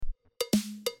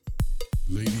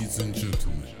Ladies and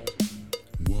gentlemen,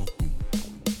 welcome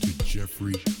to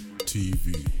Jeffrey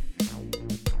TV.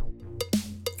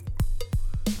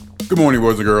 Good morning,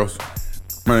 boys and girls.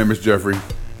 My name is Jeffrey.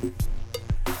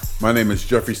 My name is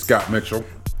Jeffrey Scott Mitchell,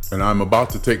 and I'm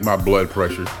about to take my blood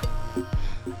pressure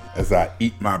as I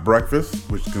eat my breakfast,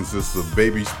 which consists of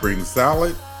baby spring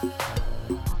salad,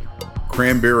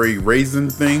 cranberry raisin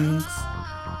things,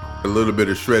 a little bit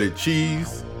of shredded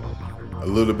cheese, a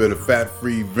little bit of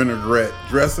fat-free vinaigrette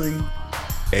dressing,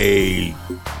 a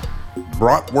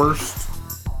bratwurst,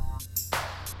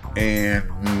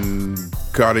 and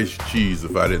cottage cheese,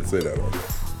 if I didn't say that already.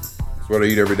 That's what I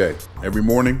eat every day, every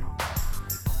morning,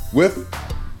 with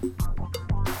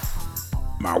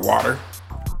my water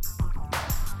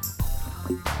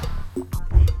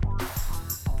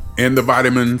and the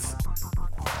vitamins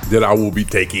that I will be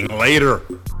taking later.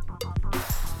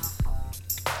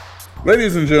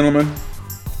 Ladies and gentlemen,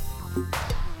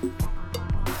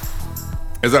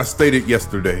 as I stated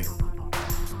yesterday,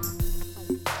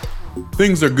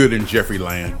 things are good in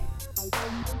Jeffreyland,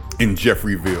 in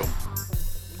Jeffreyville,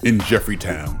 in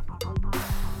Jeffreytown.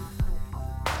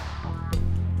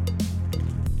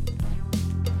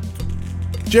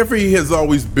 Jeffrey has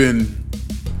always been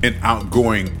an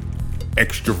outgoing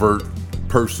extrovert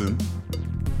person,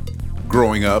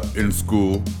 growing up in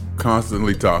school,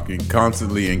 constantly talking,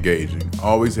 constantly engaging,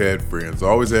 always had friends,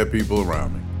 always had people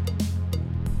around me.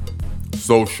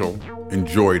 Social,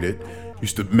 enjoyed it,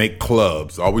 used to make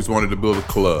clubs, always wanted to build a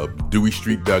club, Dewey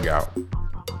Street Dugout.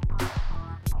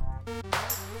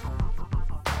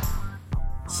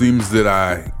 Seems that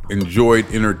I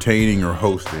enjoyed entertaining or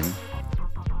hosting.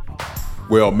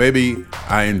 Well, maybe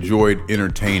I enjoyed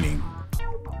entertaining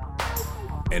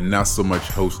and not so much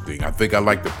hosting. I think I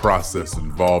like the process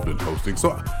involved in hosting.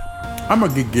 So I'm a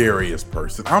gregarious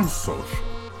person. I'm social.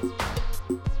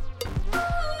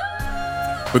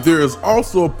 But there is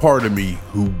also a part of me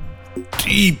who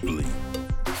deeply,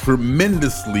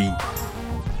 tremendously,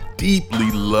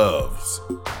 deeply loves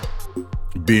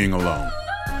being alone.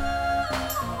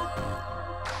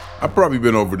 I've probably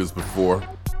been over this before,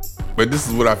 but this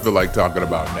is what I feel like talking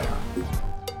about now.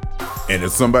 And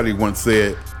as somebody once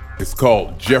said, it's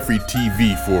called Jeffrey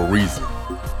TV for a reason.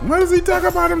 Why does he talk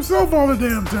about himself all the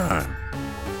damn time?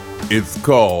 It's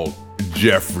called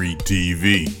Jeffrey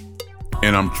TV.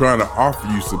 And I'm trying to offer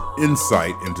you some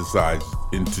insight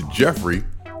into Jeffrey,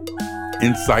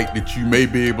 insight that you may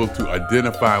be able to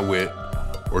identify with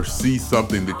or see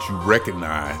something that you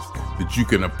recognize that you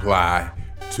can apply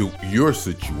to your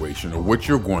situation or what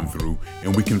you're going through,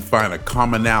 and we can find a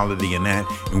commonality in that,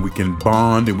 and we can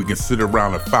bond, and we can sit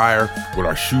around a fire with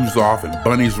our shoes off and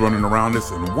bunnies running around us,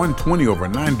 and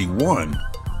 120/91.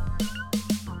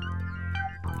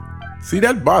 See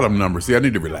that bottom number? See, I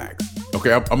need to relax.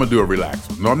 Okay, I'm gonna do a relax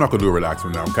one. No, I'm not gonna do a relax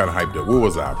one now. I'm kind of hyped up. What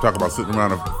was I? I'm talking about sitting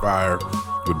around a fire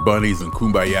with bunnies and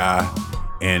kumbaya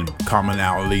and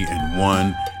commonality and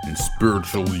one and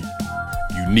spiritual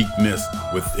uniqueness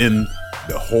within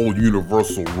the whole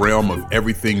universal realm of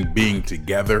everything being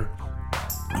together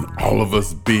and all of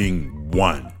us being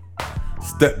one.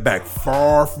 Step back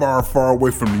far, far, far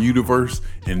away from the universe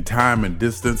in time and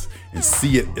distance and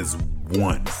see it as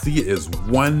one. See it as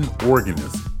one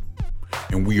organism.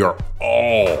 And we are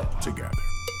all together.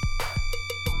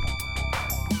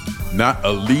 Not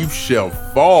a leaf shall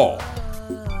fall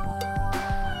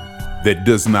that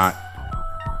does not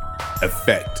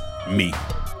affect me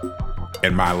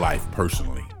and my life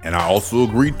personally. And I also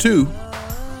agree too,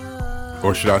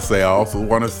 or should I say, I also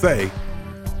want to say,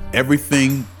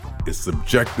 everything is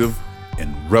subjective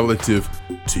and relative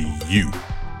to you.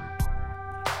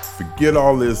 Forget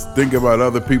all this, think about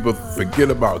other people, forget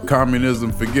about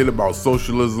communism, forget about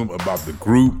socialism, about the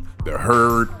group, the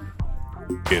herd,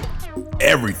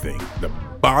 everything. The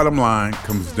bottom line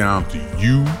comes down to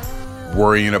you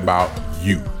worrying about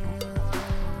you.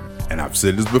 And I've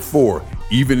said this before,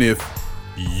 even if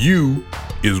you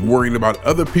is worrying about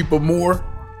other people more,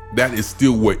 that is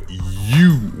still what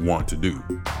you want to do.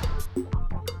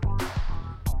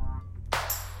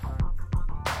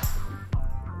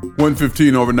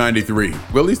 (115/93).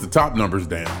 Well, at least the top number's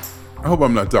down. I hope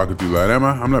I'm not talking too loud, am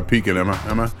I? I'm not peeking, am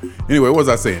I? Anyway, what was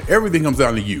I saying? Everything comes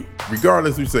down to you.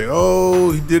 Regardless, we say,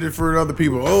 oh, he did it for other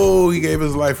people. Oh, he gave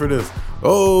his life for this.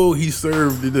 Oh, he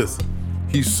served this.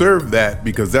 He served that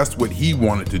because that's what he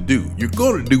wanted to do. You're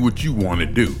going to do what you want to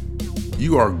do.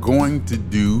 You are going to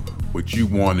do what you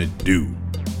want to do.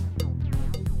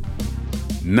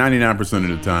 99% of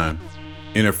the time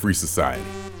in a free society.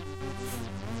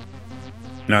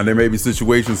 Now, there may be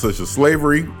situations such as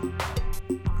slavery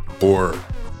or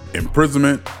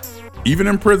imprisonment. Even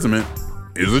imprisonment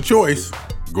is a choice.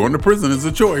 Going to prison is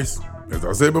a choice. As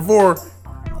I said before,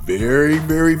 very,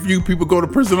 very few people go to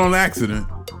prison on accident.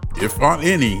 If on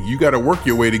any, you got to work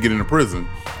your way to get into prison.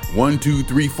 1, 2,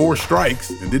 3, 4 strikes,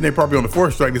 and then they probably on the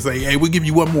 4th strike, they say, hey, we'll give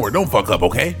you one more. Don't fuck up,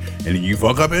 okay? And then you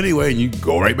fuck up anyway, and you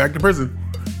go right back to prison.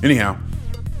 Anyhow,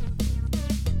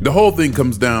 the whole thing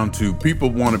comes down to people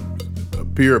want to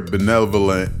appear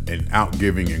benevolent and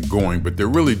outgiving and going, but they're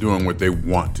really doing what they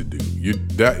want to do.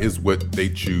 That is what they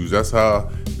choose. That's how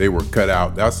they were cut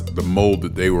out. That's the mold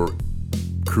that they were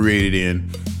created in,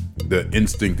 the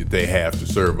instinct that they have to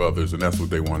serve others, and that's what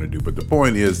they want to do. But the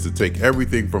point is to take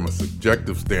everything from a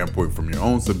subjective standpoint, from your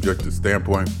own subjective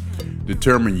standpoint,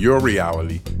 determine your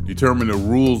reality, determine the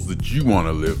rules that you want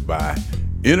to live by,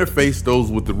 interface those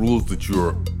with the rules that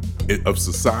you're of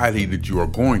society that you are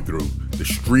going through, the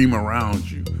stream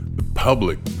around you, the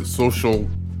public, the social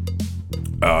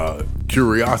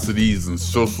curiosities and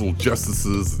social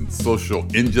justices and social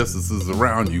injustices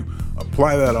around you.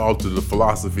 Apply that all to the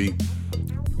philosophy,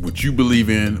 what you believe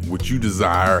in, what you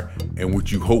desire, and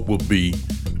what you hope will be.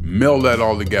 Meld that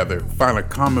all together, find a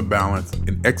common balance,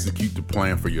 and execute the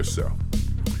plan for yourself.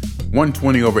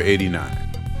 120/89.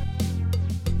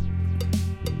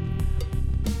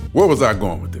 Where was I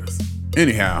going with this?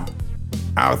 Anyhow,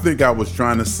 I think I was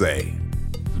trying to say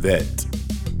that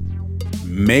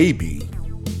maybe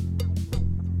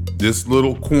this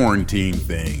little quarantine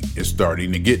thing is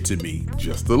starting to get to me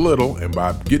just a little. And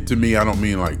by get to me, I don't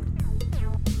mean like,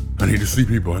 I need to see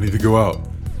people, I need to go out.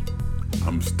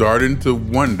 I'm starting to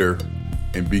wonder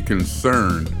and be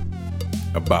concerned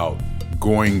about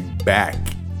going back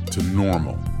to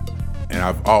normal. And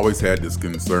I've always had this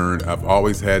concern. I've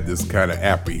always had this kind of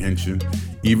apprehension.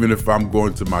 Even if I'm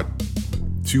going to my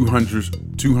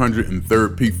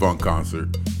 203rd P-Funk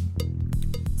concert,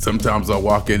 sometimes I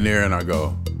walk in there and I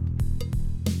go,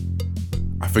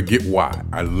 I forget why.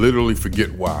 I literally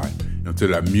forget why until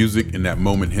that music and that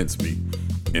moment hits me.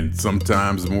 And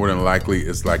sometimes, more than likely,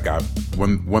 it's like I've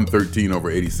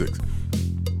 113/86.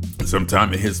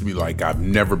 Sometimes it hits me like I've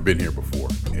never been here before.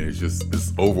 And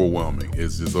it's overwhelming.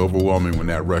 It's just overwhelming when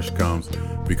that rush comes,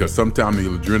 because sometimes the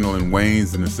adrenaline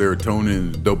wanes and the serotonin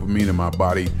and the dopamine in my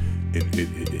body,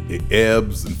 it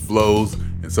ebbs and flows.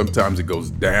 And sometimes it goes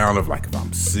down of like if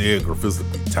I'm sick or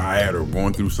physically tired or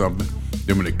going through something.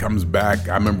 Then when it comes back,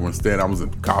 I remember when I was in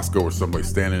Costco or somebody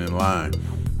standing in line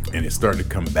and it started to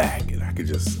come back, and I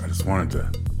just wanted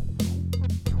to,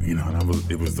 and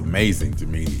it was amazing to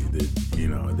me that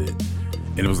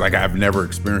and it was like I've never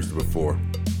experienced it before.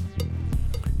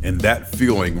 And that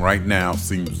feeling right now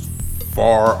seems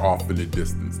far off in the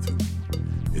distance to me.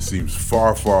 It seems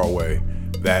far, far away.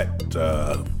 That,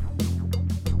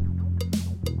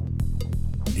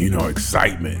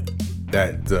 excitement,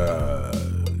 that,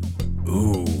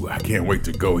 I can't wait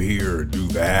to go here or do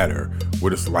that, or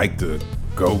what it's like to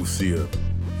go see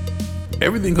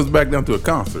everything comes back down to a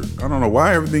concert. I don't know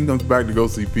why everything comes back to go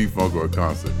see P-Funk or a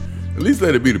concert. At least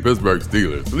let it be the Pittsburgh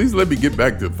Steelers. At least let me get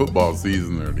back to football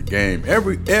season or the game.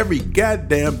 Every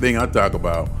goddamn thing I talk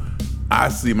about, I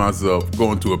see myself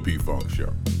going to a P-Funk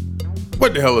show.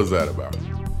 What the hell is that about?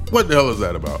 What the hell is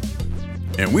that about?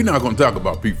 And we're not going to talk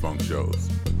about P-Funk shows.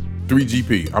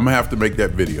 3GP. I'm going to have to make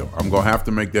that video. 3GP. I'm going to have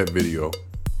to make that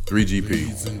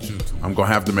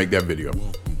video.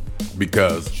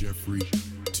 Because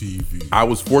I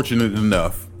was fortunate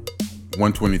enough,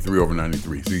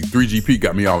 123/93. See, 3GP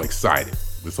got me all excited.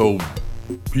 This whole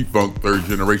P-Funk third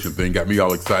generation thing got me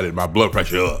all excited. My blood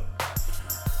pressure up.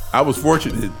 I was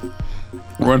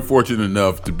unfortunate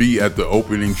enough to be at the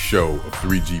opening show of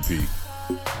 3GP.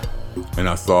 And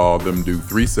I saw them do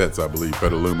 3 sets, I believe.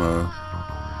 Petaluma,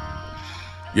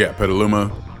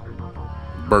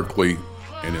 Berkeley,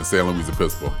 and then San Luis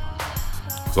Obispo.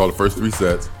 Saw the first 3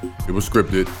 sets. It was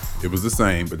scripted. It was the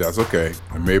same, but that's okay.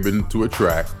 I may have been to a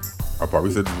track. I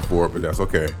probably said this before, but that's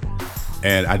okay.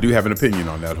 And I do have an opinion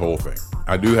on that whole thing.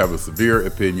 I do have a severe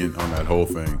opinion on that whole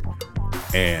thing.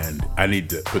 And I need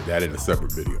to put that in a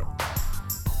separate video.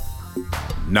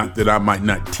 Not that I might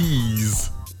not tease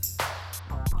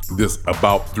this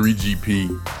about 3GP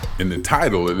in the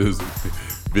title of this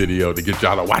video to get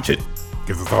y'all to watch it,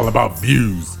 because it's all about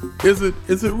views. Is it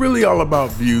really all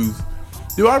about views?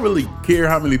 Do I really care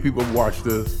how many people watch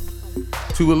this?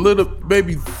 To a little,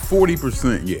 maybe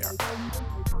 40%, yeah.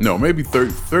 No, maybe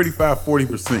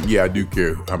 35-40%, yeah, I do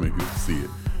care how many people see it.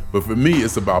 But for me,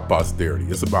 it's about posterity.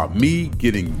 It's about me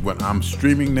getting what I'm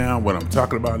streaming now, what I'm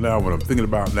talking about now, what I'm thinking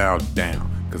about now down.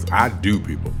 Because I do,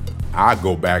 people. I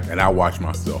go back and I watch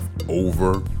myself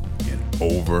over and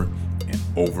over and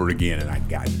over again. And I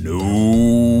got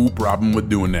no problem with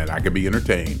doing that. I can be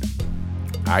entertained.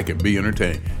 I can be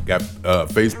entertained. Got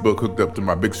Facebook hooked up to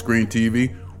my big screen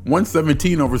TV,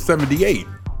 117/78.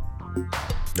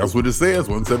 That's what it says,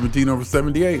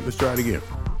 117/78. Let's try it again.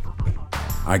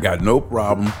 I got no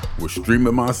problem with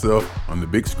streaming myself on the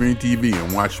big screen TV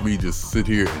and watch me just sit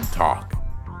here and talk.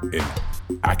 And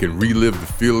I can relive the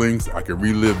feelings. I can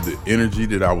relive the energy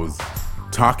that I was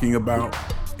talking about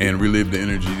and relive the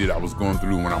energy that I was going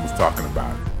through when I was talking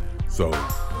about it. So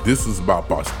this is about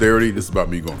posterity. This is about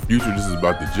me going future. This is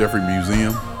about the Jeffrey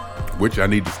Museum, which I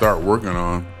need to start working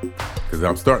on because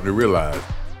I'm starting to realize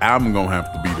I'm going to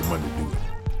have to be the one to do it.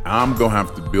 I'm going to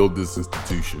have to build this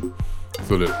institution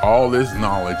so that all this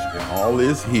knowledge and all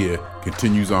this here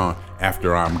continues on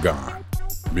after I'm gone.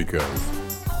 Because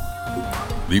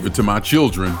leave it to my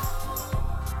children.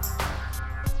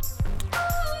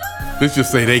 Let's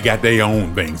just say they got their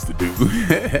own things to do.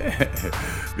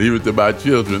 Leave it to my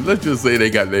children. Let's just say they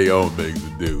got their own things to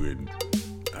do. And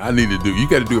I need to do, you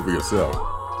got to do it for yourself.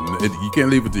 You can't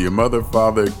leave it to your mother,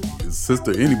 father,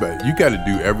 sister, anybody. You got to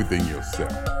do everything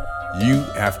yourself. You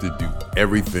have to do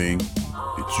everything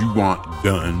that you want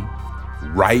done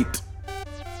right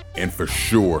and for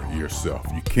sure yourself.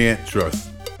 You can't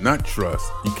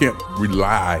you can't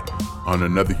rely on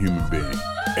another human being.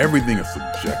 Everything is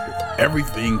subjective.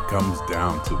 Everything comes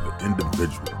down to the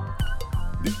individual.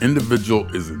 The individual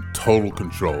is in total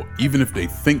control, even if they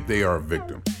think they are a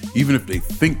victim, even if they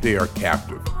think they are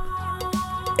captive.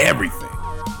 Everything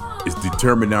is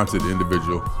determined down to the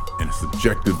individual and a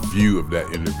subjective view of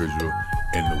that individual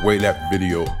and the way that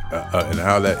video and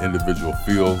how that individual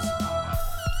feels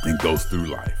and goes through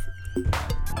life.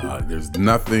 There's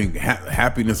nothing,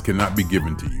 happiness cannot be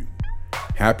given to you.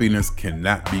 Happiness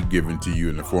cannot be given to you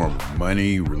in the form of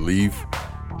money, relief.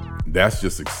 That's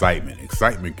just excitement.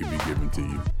 Excitement can be given to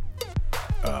you.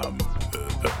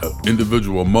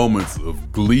 Individual moments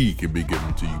of glee can be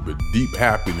given to you, but deep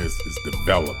happiness is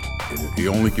developed. It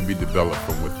only can be developed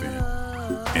from within.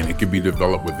 And it can be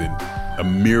developed within a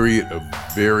myriad of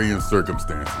varying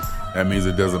circumstances. That means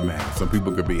it doesn't matter. Some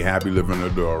people could be happy living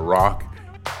under a rock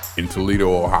in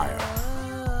Toledo, Ohio.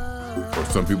 Or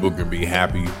some people can be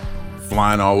happy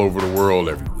flying all over the world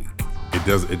every week.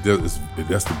 That's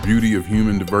the beauty of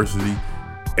human diversity.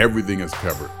 Everything is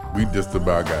covered. We just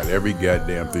about got every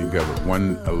goddamn thing covered.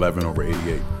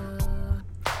 111/88.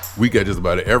 We got just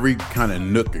about every kind of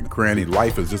nook and cranny.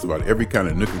 Life is just about every kind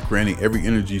of nook and cranny. Every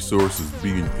energy source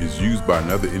is used by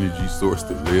another energy source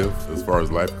to live. As far as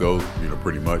life goes,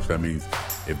 pretty much. That means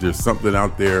if there's something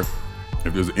out there,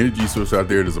 if there's an energy source out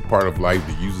there, there's a part of life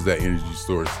that uses that energy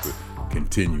source to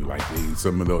continue. Like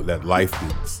some of that life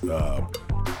that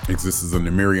exists in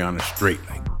the Mariana Strait,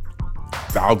 like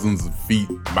thousands of feet,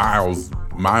 miles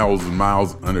and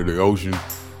miles under the ocean.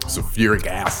 Sulfuric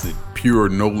acid, pure,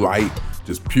 no light,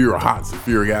 just pure hot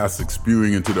sulfuric acid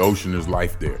spewing into the ocean. There's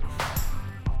life there.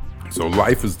 So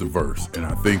life is diverse, and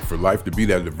I think for life to be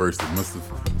that diverse, it must have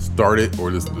started,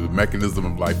 or the mechanism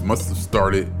of life must have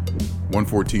started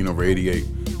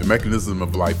 114/88. The mechanism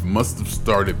of life must have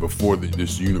started before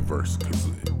this universe, because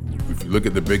if you look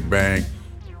at the Big Bang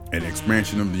and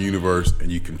expansion of the universe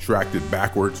and you contract it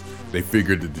backwards, they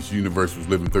figured that this universe was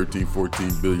living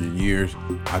 13-14 billion years.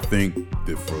 I think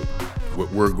that for what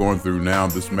we're going through now,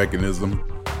 this mechanism,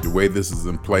 the way this is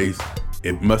in place,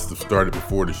 it must have started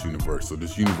before this universe. So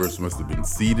this universe must have been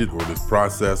seeded, or this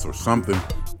process or something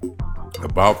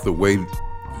about the way the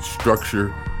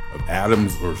structure of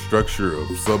atoms or structure of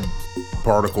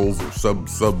subparticles or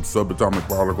subatomic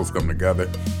particles come together.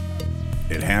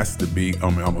 It has to be,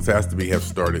 almost has to be, have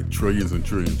started trillions and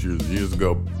trillions of years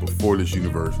ago, before this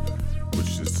universe,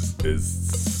 which is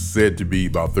said to be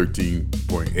about 14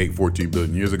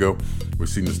 billion years ago. We're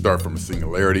seen to start from a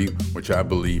singularity, which I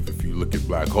believe, if you look at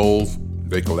black holes,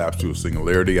 they collapse to a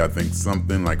singularity. I think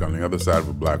something like on the other side of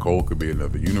a black hole could be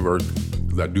another universe,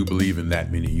 because I do believe in that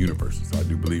many universes. I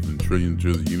do believe in trillions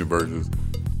of universes,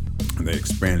 and they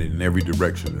expanded in every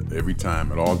direction, every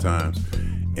time, at all times.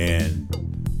 And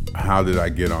how did I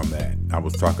get on that? I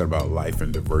was talking about life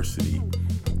and diversity.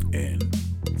 And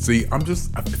see,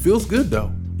 it feels good though.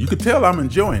 You could tell I'm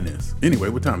enjoying this. Anyway,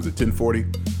 what time is it? 10:40?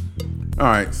 All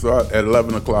right, so at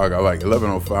 11 o'clock,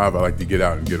 11:05, I like to get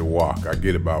out and get a walk. I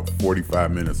get about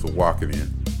 45 minutes of walking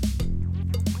in.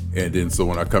 And then, so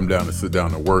when I come down to sit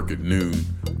down to work at noon,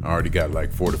 I already got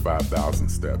like 4,000 to 5,000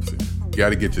 steps in. You got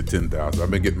to get your 10,000. I've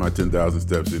been getting my 10,000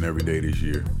 steps in every day this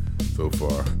year so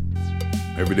far.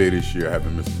 Every day this year, I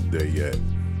haven't missed a day yet.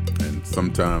 And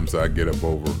sometimes I get up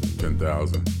over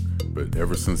 10,000. But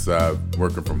ever since I've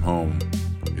working from home,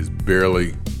 it's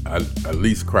barely, I at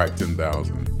least cracked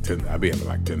 10,000. I be having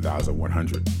like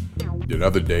 10,100. Then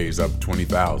other days, up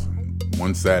 20,000.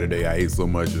 one Saturday I ate so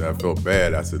much that I felt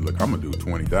bad. I said, look, I'm gonna do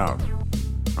 20,000.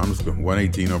 I'm just going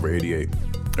 118 over 88.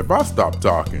 If I stop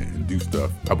talking and do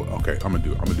stuff, I'm gonna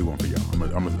do one for y'all.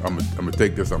 I'm gonna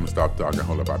take this. I'm gonna stop talking.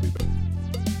 Hold up, I'll be back.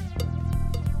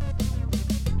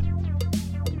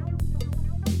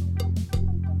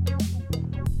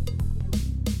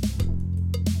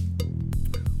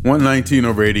 $119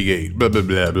 over 88. Blah blah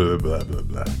blah blah blah blah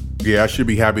blah. Yeah, I should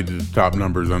be happy to the top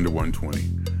numbers under 120.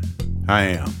 I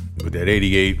am. But that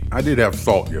 88, I did have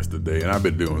salt yesterday, and I've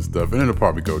been doing stuff, and it'll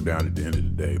probably go down at the end of the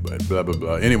day, but blah, blah,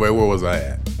 blah. Anyway, where was I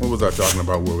at? What was I talking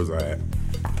about? Where was I at?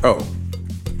 Oh.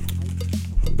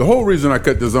 The whole reason I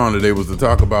cut this on today was to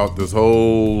talk about this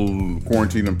whole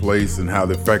quarantine in place and how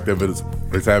the effect of it is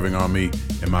having on me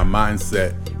and my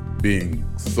mindset being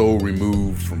so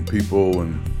removed from people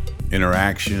and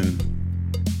interaction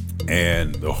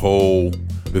and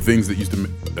the things that used to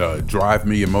drive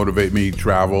me and motivate me,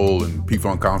 travel and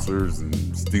P-Funk concerts and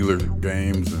Steelers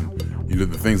games and the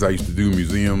things I used to do,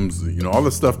 museums, all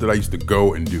the stuff that I used to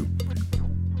go and do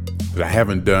that I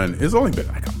haven't done. It's only been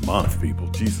like a month, people.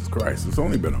 Jesus Christ, it's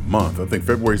only been a month. I think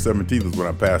February 17th is when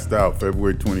I passed out.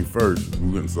 February 21st, we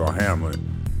went and saw Hamlet.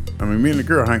 I mean, me and the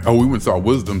girl we went and saw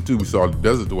Wisdom too. We saw The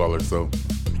Desert Dweller. So,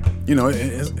 it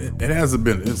hasn't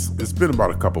been. It's been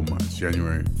about a couple months.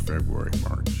 January, February,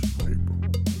 March, April,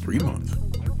 3 months.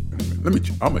 Anyway,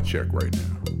 I'm gonna check right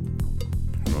now.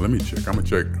 Let me check. I'm gonna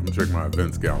check my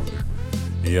events calendar.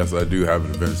 And yes, I do have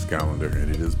an events calendar, and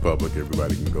it is public.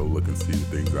 Everybody can go look and see the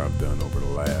things I've done over the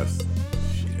last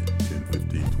 10,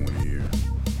 15, 20 years.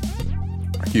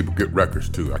 I keep good records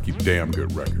too. I keep damn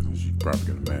good records, as you probably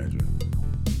can imagine.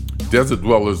 Desert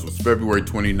Dwellers was February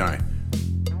 29th.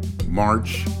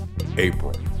 March,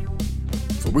 April.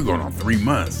 So we're going on 3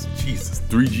 months. Jesus,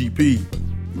 3GP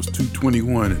was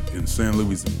 221 in San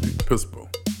Luis Obispo.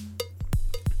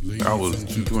 That was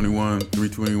 221,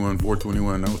 321,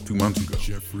 421. That was 2 months ago.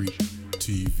 Jeffrey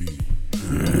TV.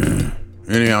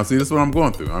 Anyhow, see, this is what I'm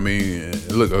going through. I mean,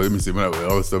 look, let me see. All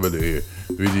this stuff over here.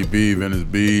 3GP, Venice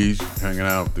Beach, hanging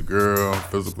out with the girl,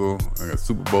 physical. I got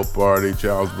Super Bowl party,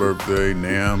 child's birthday,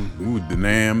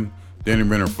 NAMM, Danny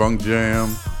Brenner Funk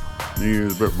Jam, New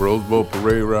Year's Rose Bowl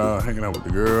parade ride, hanging out with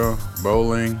the girl,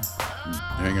 bowling,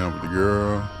 hanging out with the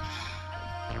girl.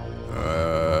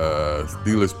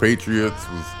 Steelers Patriots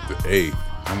was the 8th.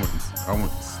 I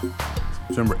went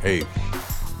September 8th.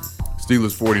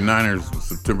 Steelers 49ers was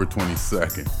September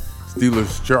 22nd.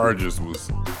 Steelers Chargers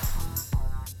was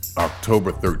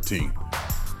October 13th.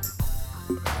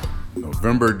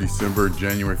 November, December,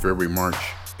 January, February, March,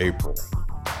 April.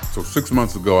 So 6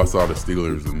 months ago, I saw the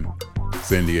Steelers in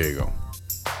San Diego.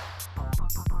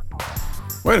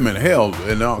 Wait a minute, hell,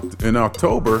 in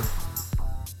October,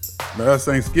 last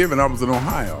Thanksgiving, I was in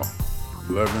Ohio.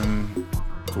 11,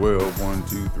 12, 1,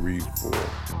 2, 3, 4.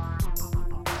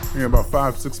 Yeah, about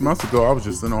 5-6 months ago, I was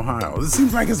just in Ohio. It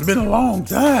seems like it's been a long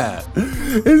time.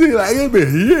 It seems like it's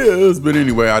been years. But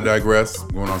anyway, I digress.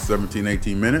 Going on 17,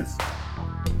 18 minutes.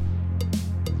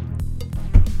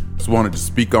 Just wanted to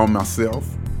speak on myself.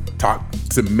 Talk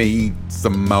to me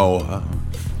some more.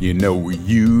 You know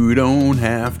you don't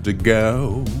have to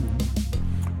go.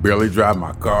 Barely drive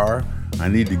my car. I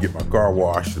need to get my car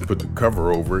washed and put the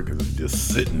cover over it because it's just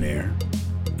sitting there.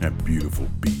 That beautiful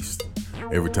beast.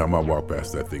 Every time I walk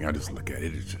past that thing, I just look at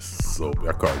it. It's just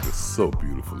that car is just so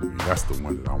beautiful to me. That's the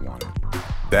one that I wanted.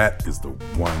 That is the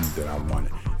one that I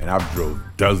wanted. And I've drove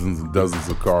dozens and dozens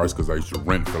of cars because I used to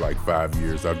rent for like 5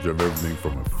 years. I've driven everything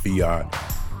from a Fiat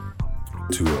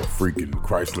to a freaking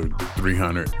Chrysler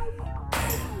 300.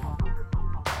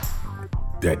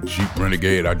 That Jeep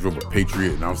Renegade, I drove a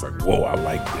Patriot, and I was like, whoa, I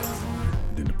like this.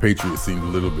 And then the Patriot seemed a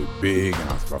little bit big, and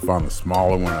I found a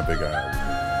smaller one. I think I had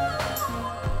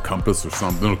Compass or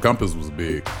something. No, Compass was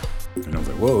big. And I was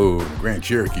like, whoa, the Grand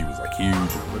Cherokee was like huge.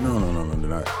 But no.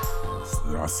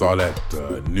 Then I saw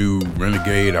that new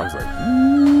Renegade. I was like,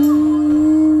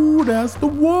 ooh, that's the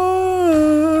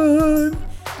one.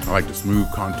 I like the smooth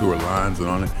contour lines and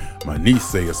on it. My niece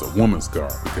say it's a woman's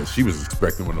car because she was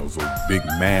expecting one of those old big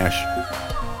MASH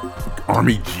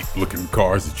Army Jeep looking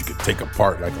cars that you could take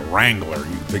apart like a Wrangler. You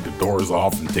can take the doors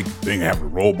off and take the thing, have a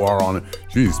roll bar on it.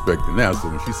 She was expecting that. So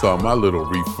when she saw my little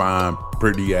refined,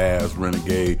 pretty ass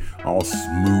Renegade, all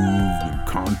smooth and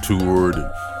contoured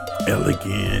and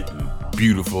elegant and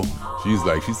beautiful, she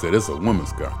said, it's a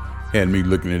woman's car. Had me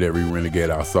looking at every Renegade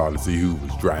I saw to see who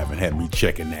was driving, had me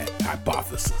checking that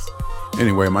hypothesis.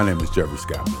 Anyway, my name is Jeffrey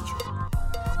Scott Mitchell.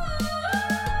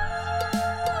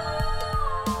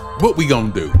 What we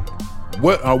gonna do?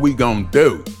 What are we gonna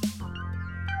do?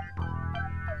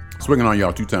 Swinging on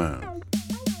y'all 2 times.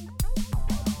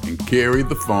 And carry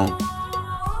the funk.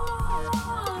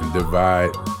 and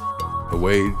divide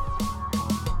away,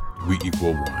 we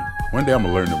equal one. One day I'm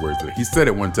gonna learn the words of it. He said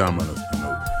it one time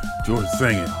George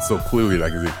sang it so clearly,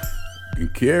 like he said,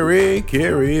 and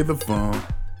carry the funk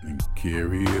and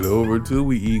carry it over till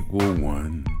we equal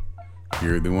one.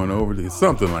 Carry the one over to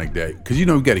something like that. Cause you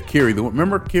got to carry the one.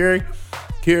 Remember carry,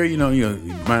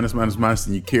 minus,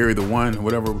 and you carry the one,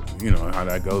 whatever, how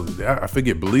that goes. I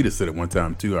forget, Belita said it one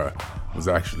time too. I was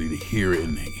actually to hear it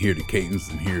and hear the cadence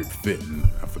and hear it fit, and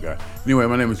I forgot. Anyway,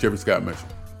 my name is Jeffrey Scott Mitchell.